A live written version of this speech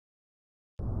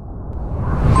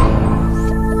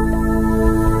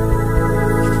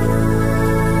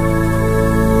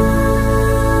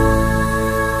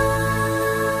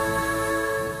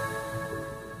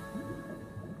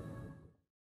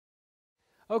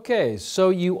Okay,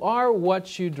 so you are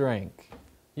what you drink.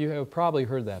 You have probably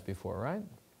heard that before, right?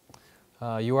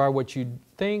 You are what you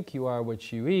think, you are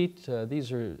what you eat.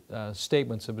 These are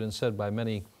statements that have been said by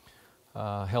many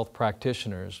health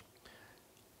practitioners.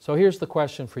 So here's the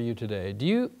question for you today. Do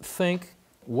you think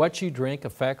what you drink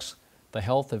affects the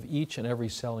health of each and every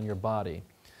cell in your body?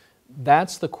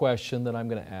 That's the question that I'm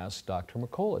going to ask Dr.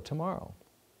 Mercola tomorrow.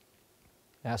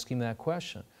 Asking that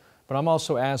question. But I'm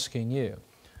also asking you.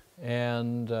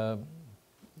 And I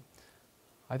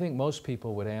think most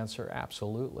people would answer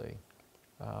absolutely.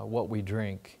 What we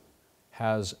drink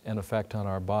has an effect on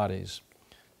our bodies.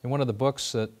 In one of the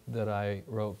books that I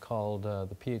wrote called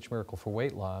The pH Miracle for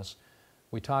Weight Loss,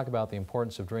 we talk about the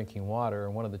importance of drinking water,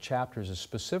 and one of the chapters is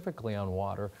specifically on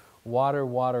water. Water,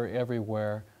 water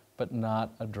everywhere, but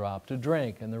not a drop to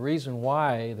drink. And the reason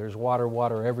why there's water,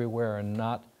 water everywhere and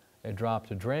not a drop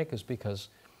to drink is because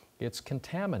it's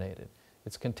contaminated.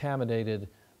 It's contaminated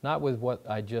not with what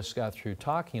I just got through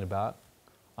talking about,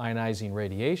 ionizing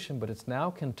radiation, but it's now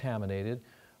contaminated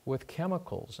with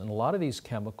chemicals. And a lot of these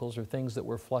chemicals are things that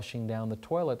we're flushing down the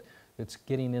toilet that's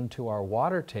getting into our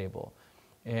water table.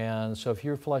 And so if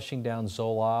you're flushing down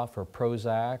Zoloft or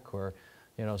Prozac or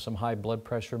some high blood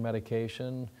pressure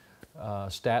medication,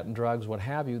 statin drugs, what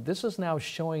have you, this is now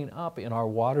showing up in our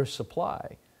water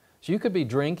supply. So you could be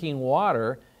drinking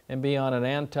water and be on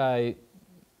an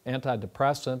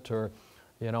antidepressant or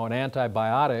an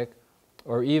antibiotic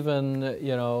or even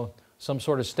some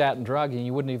sort of statin drug, and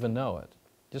you wouldn't even know it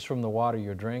just from the water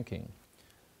you're drinking.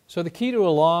 So the key to a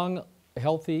long,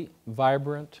 healthy,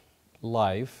 vibrant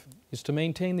life is to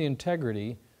maintain the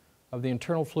integrity of the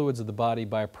internal fluids of the body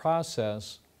by a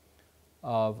process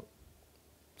of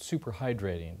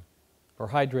superhydrating, or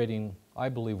hydrating, I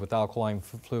believe, with alkaline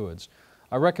fluids.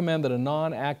 I recommend that a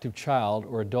non-active child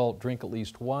or adult drink at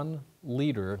least 1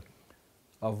 liter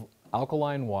of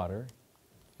alkaline water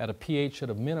at a pH at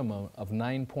a minimum of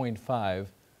 9.5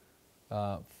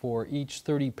 for each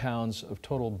 30 pounds of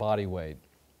total body weight.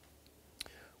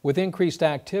 With increased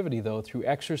activity, though, through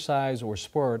exercise or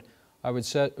sport, I would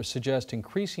suggest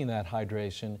increasing that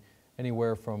hydration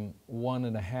anywhere from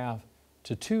 1.5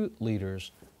 to 2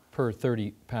 liters per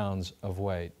 30 pounds of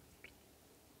weight.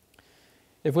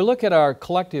 If we look at our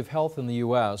collective health in the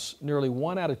U.S., nearly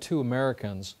 1 out of 2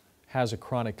 Americans has a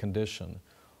chronic condition.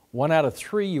 1 out of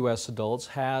 3 U.S. adults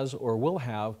has or will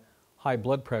have high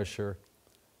blood pressure,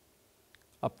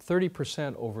 up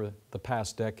 30% over the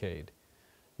past decade.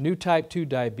 New type 2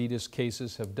 diabetes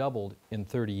cases have doubled in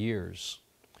 30 years.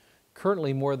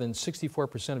 Currently, more than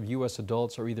 64% of U.S.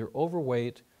 adults are either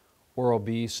overweight or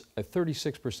obese, a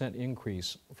 36%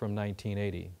 increase from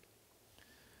 1980.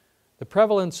 The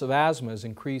prevalence of asthma has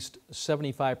increased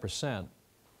 75%.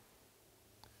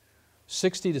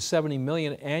 60 to 70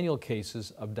 million annual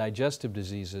cases of digestive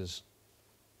diseases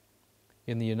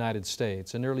in the United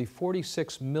States, and nearly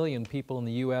 46 million people in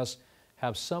the U.S.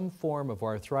 have some form of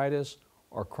arthritis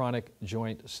or chronic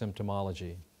joint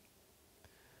symptomology.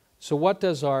 So what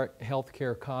does our health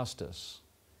care cost us?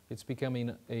 It's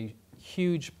becoming a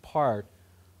huge part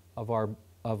of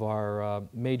our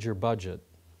major budget,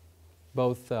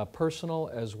 both personal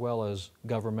as well as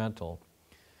governmental.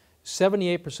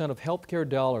 78% of healthcare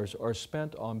dollars are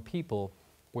spent on people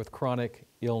with chronic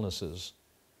illnesses.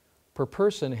 Per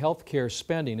person, healthcare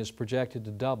spending is projected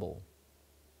to double.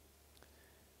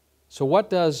 So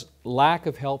what does lack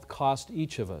of health cost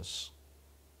each of us?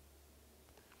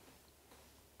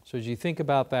 So as you think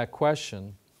about that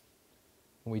question,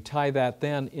 and we tie that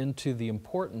then into the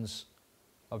importance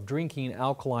of drinking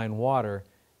alkaline water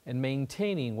and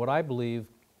maintaining what I believe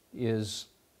is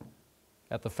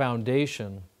at the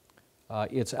foundation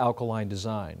its alkaline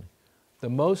design. The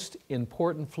most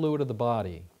important fluid of the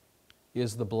body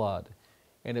is the blood,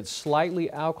 and it's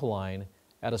slightly alkaline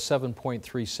at a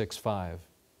 7.365.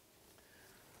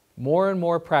 More and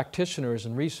more practitioners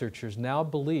and researchers now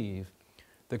believe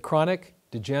that chronic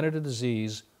degenerative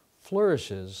disease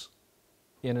flourishes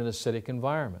in an acidic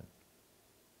environment.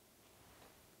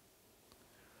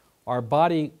 Our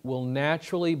body will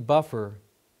naturally buffer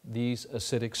these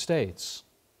acidic states,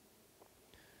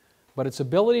 but its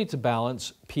ability to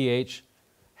balance pH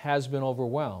has been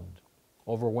overwhelmed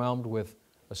with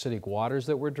acidic waters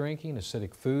that we're drinking,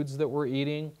 acidic foods that we're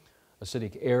eating,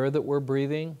 acidic air that we're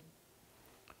breathing.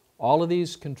 All of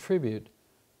these contribute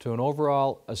to an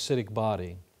overall acidic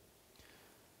body.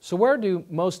 So where do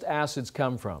most acids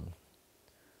come from?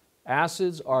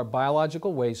 Acids are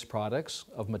biological waste products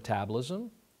of metabolism,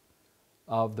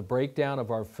 of the breakdown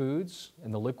of our foods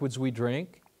and the liquids we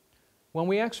drink when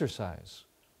we exercise.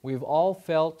 We've all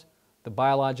felt the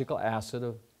biological acid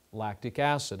of lactic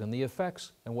acid and the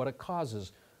effects and what it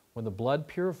causes when the blood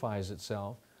purifies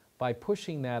itself by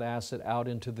pushing that acid out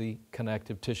into the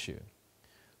connective tissue.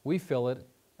 We feel it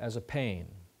as a pain.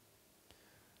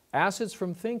 Acids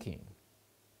from thinking.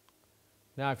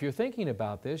 Now, if you're thinking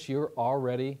about this, you're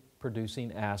already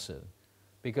producing acid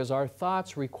because our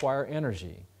thoughts require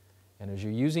energy. And as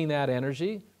you're using that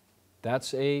energy,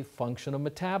 that's a function of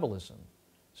metabolism.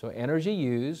 So energy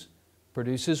used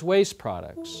produces waste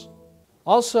products.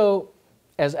 Also,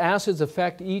 as acids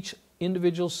affect each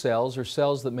individual cells or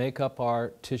cells that make up our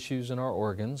tissues and our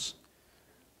organs,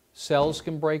 cells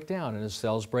can break down. And as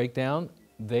cells break down,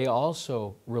 they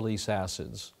also release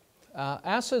acids.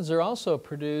 Acids are also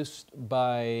produced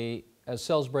by, as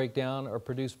cells break down, are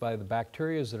produced by the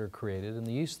bacteria that are created and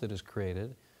the yeast that is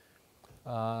created,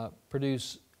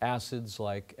 produce acids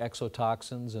like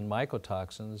exotoxins and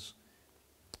mycotoxins.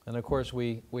 And of course,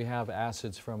 we have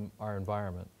acids from our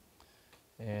environment.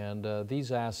 And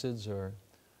these acids are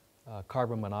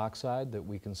carbon monoxide that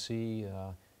we can see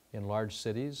in large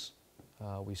cities.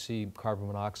 We see carbon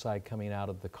monoxide coming out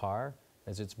of the car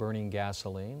as it's burning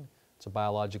gasoline. It's a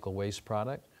biological waste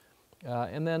product.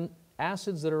 And then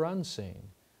acids that are unseen.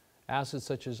 Acids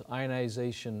such as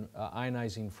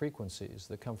ionizing frequencies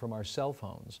that come from our cell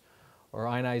phones, or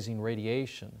ionizing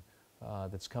radiation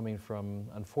that's coming from,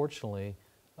 unfortunately,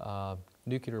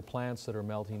 nuclear plants that are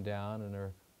melting down and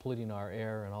are polluting our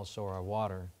air and also our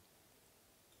water.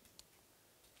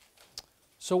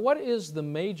 So what is the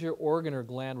major organ or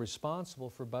gland responsible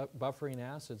for buffering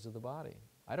acids of the body?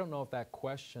 I don't know if that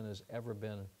question has ever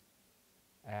been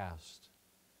asked.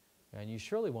 And you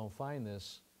surely won't find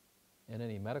this in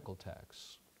any medical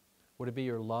texts. Would it be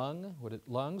your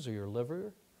lungs or your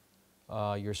liver,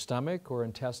 your stomach, or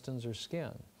intestines or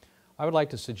skin? I would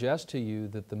like to suggest to you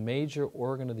that the major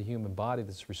organ of the human body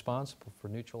that's responsible for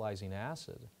neutralizing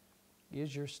acid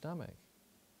is your stomach.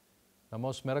 Now,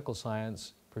 most medical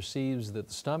science perceives that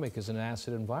the stomach is an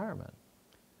acid environment.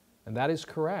 And that is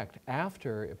correct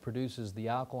after it produces the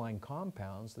alkaline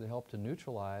compounds that help to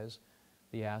neutralize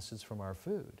the acids from our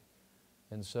food.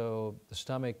 And so the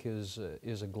stomach is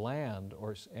a gland,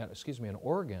 or excuse me, an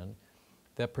organ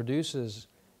that produces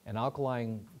an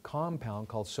alkaline compound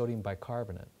called sodium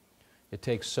bicarbonate. It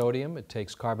takes sodium, it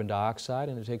takes carbon dioxide,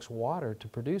 and it takes water to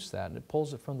produce that, and it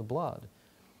pulls it from the blood.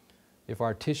 If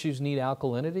our tissues need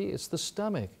alkalinity, it's the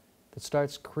stomach that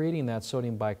starts creating that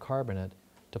sodium bicarbonate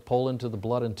to pull into the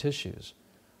blood and tissues.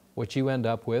 What you end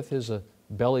up with is a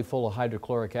belly full of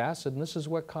hydrochloric acid, and this is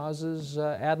what causes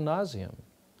ad nauseum.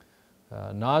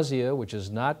 Nausea, which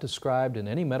is not described in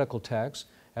any medical text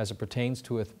as it pertains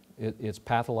to its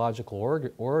pathological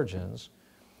origins,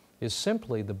 is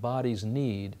simply the body's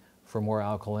need for more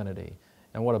alkalinity.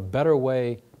 And what a better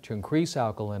way to increase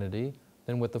alkalinity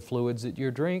than with the fluids that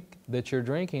you're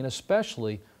drinking,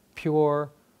 especially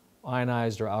pure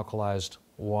ionized or alkalized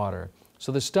water.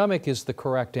 So the stomach is the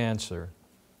correct answer.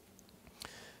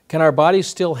 Can our bodies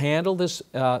still handle this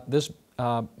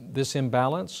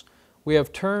imbalance? We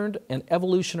have turned an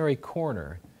evolutionary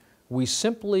corner. We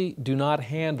simply do not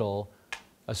handle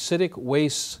acidic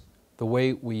wastes the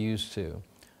way we used to.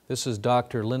 This is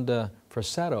Dr. Linda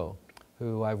Frassetto,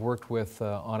 who I've worked with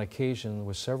on occasion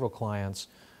with several clients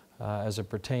as it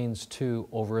pertains to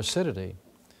overacidity.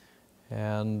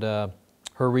 And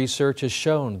her research has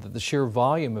shown that the sheer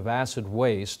volume of acid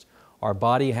waste our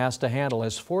body has to handle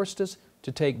has forced us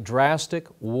to take drastic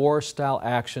war-style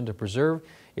action to preserve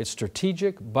its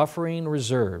strategic buffering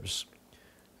reserves.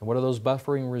 And what are those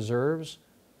buffering reserves?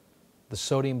 The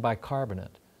sodium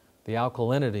bicarbonate, the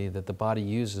alkalinity that the body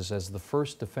uses as the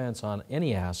first defense on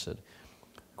any acid.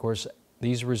 Of course,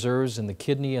 these reserves in the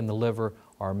kidney and the liver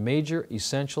are major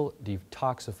essential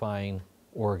detoxifying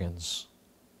organs.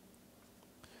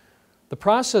 The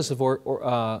process of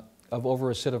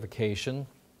overacidification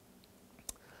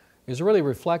is really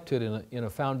reflected in a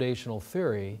foundational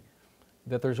theory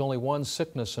that there's only one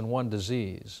sickness and one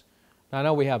disease. Now, I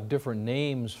know we have different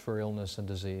names for illness and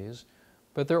disease,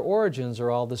 but their origins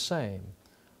are all the same.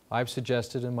 I've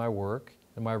suggested in my work,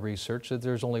 in my research, that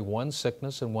there's only one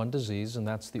sickness and one disease, and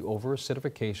that's the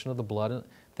overacidification of the blood and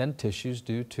then tissues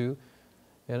due to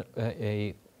an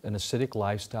acidic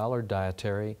lifestyle or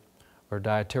dietary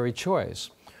choice.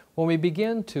 When we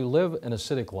begin to live an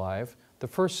acidic life, the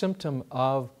first symptom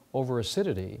of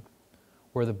overacidity,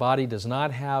 where the body does not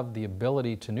have the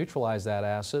ability to neutralize that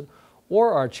acid,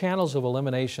 or our channels of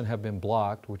elimination have been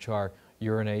blocked, which are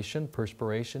urination,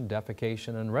 perspiration,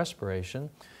 defecation, and respiration.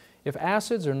 If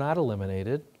acids are not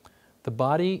eliminated, the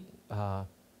body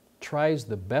tries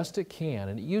the best it can,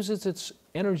 and it uses its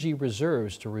energy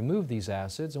reserves to remove these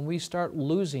acids, and we start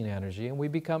losing energy and we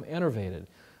become enervated.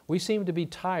 We seem to be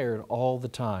tired all the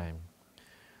time.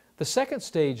 The second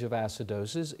stage of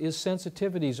acidosis is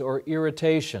sensitivities or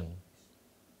irritation.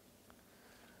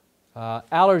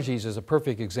 Allergies is a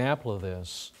perfect example of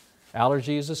this.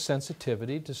 Allergy is a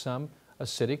sensitivity to some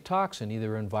acidic toxin,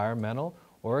 either environmental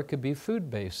or it could be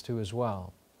food-based too as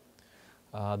well.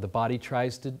 The body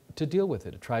tries to deal with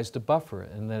it. It tries to buffer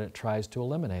it, and then it tries to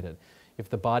eliminate it. If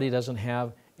the body doesn't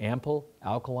have ample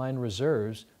alkaline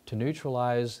reserves to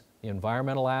neutralize the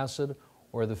environmental acid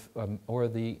or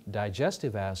the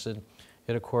digestive acid,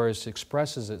 it of course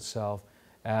expresses itself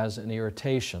as an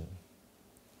irritation.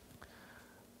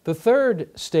 The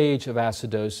third stage of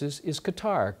acidosis is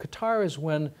catarrh. Catarrh is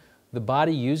when the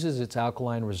body uses its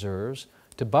alkaline reserves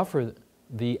to buffer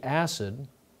the acid,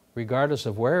 regardless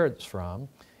of where it's from,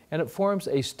 and it forms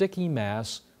a sticky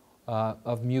mass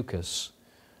of mucus.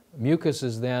 Mucus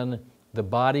is then the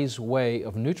body's way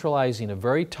of neutralizing a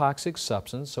very toxic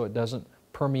substance so it doesn't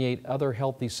permeate other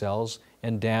healthy cells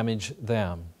and damage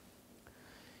them.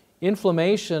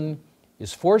 Inflammation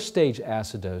is fourth-stage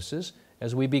acidosis.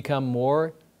 As we become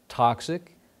more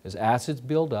toxic, as acids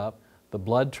build up, the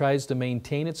blood tries to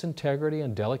maintain its integrity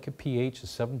and delicate pH of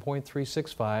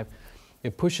 7.365.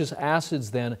 It pushes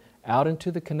acids then out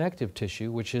into the connective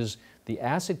tissue, which is the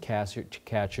acid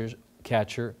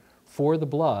catcher for the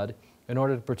blood, in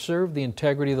order to preserve the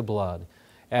integrity of the blood.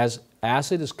 As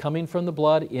acid is coming from the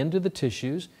blood into the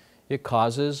tissues, it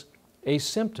causes a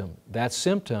symptom. That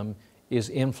symptom is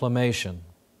inflammation.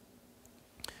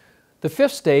 The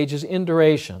fifth stage is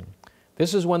induration.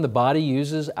 This is when the body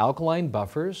uses alkaline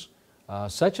buffers,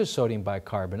 such as sodium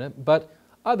bicarbonate, but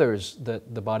others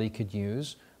that the body could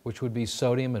use, which would be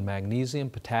sodium and magnesium,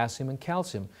 potassium and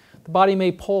calcium. The body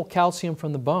may pull calcium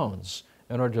from the bones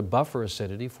in order to buffer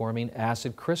acidity, forming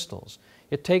acid crystals.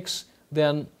 It takes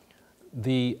then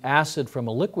the acid from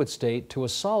a liquid state to a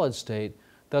solid state,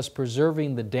 thus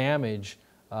preserving the damage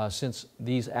since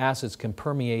these acids can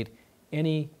permeate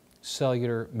any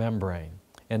cellular membrane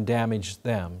and damage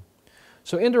them.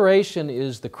 So induration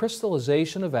is the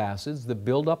crystallization of acids that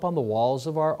build up on the walls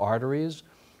of our arteries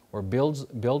or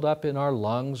build up in our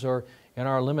lungs or in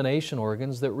our elimination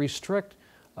organs that restrict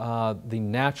the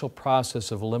natural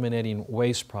process of eliminating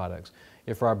waste products.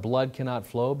 If our blood cannot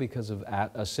flow because of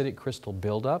acidic crystal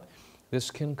buildup, this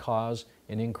can cause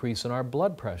an increase in our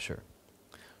blood pressure.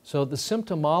 So the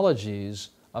symptomologies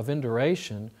of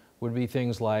induration would be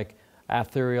things like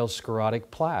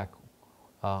atherosclerotic plaque,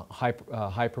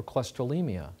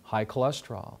 hypercholesterolemia, high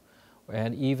cholesterol,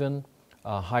 and even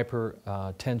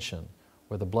hypertension,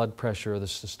 where the blood pressure, the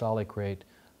systolic rate,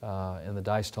 and the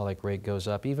diastolic rate goes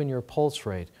up. Even your pulse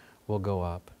rate will go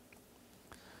up.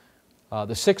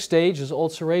 The sixth stage is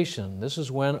ulceration. This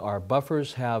is when our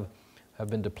buffers have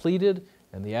been depleted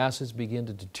and the acids begin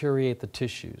to deteriorate the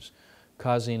tissues,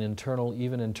 causing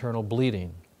even internal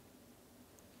bleeding.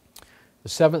 The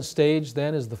seventh stage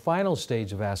then is the final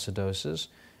stage of acidosis,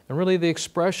 and really the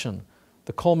expression,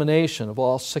 the culmination of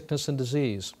all sickness and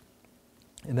disease,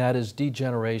 and that is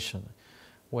degeneration.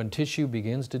 When tissue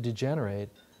begins to degenerate,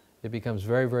 it becomes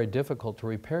very, very difficult to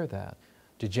repair that.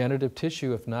 Degenerative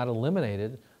tissue, if not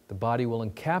eliminated, the body will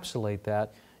encapsulate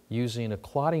that using a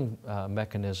clotting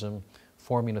mechanism,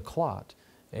 forming a clot,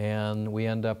 and we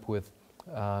end up with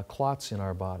clots in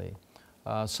our body.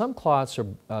 Some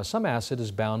acid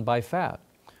is bound by fat.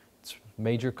 It's a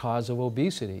major cause of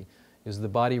obesity, is the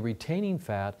body retaining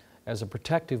fat as a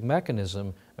protective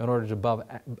mechanism in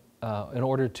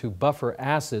order to buffer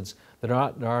acids that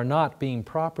are not being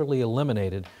properly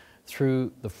eliminated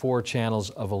through the 4 channels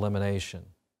of elimination.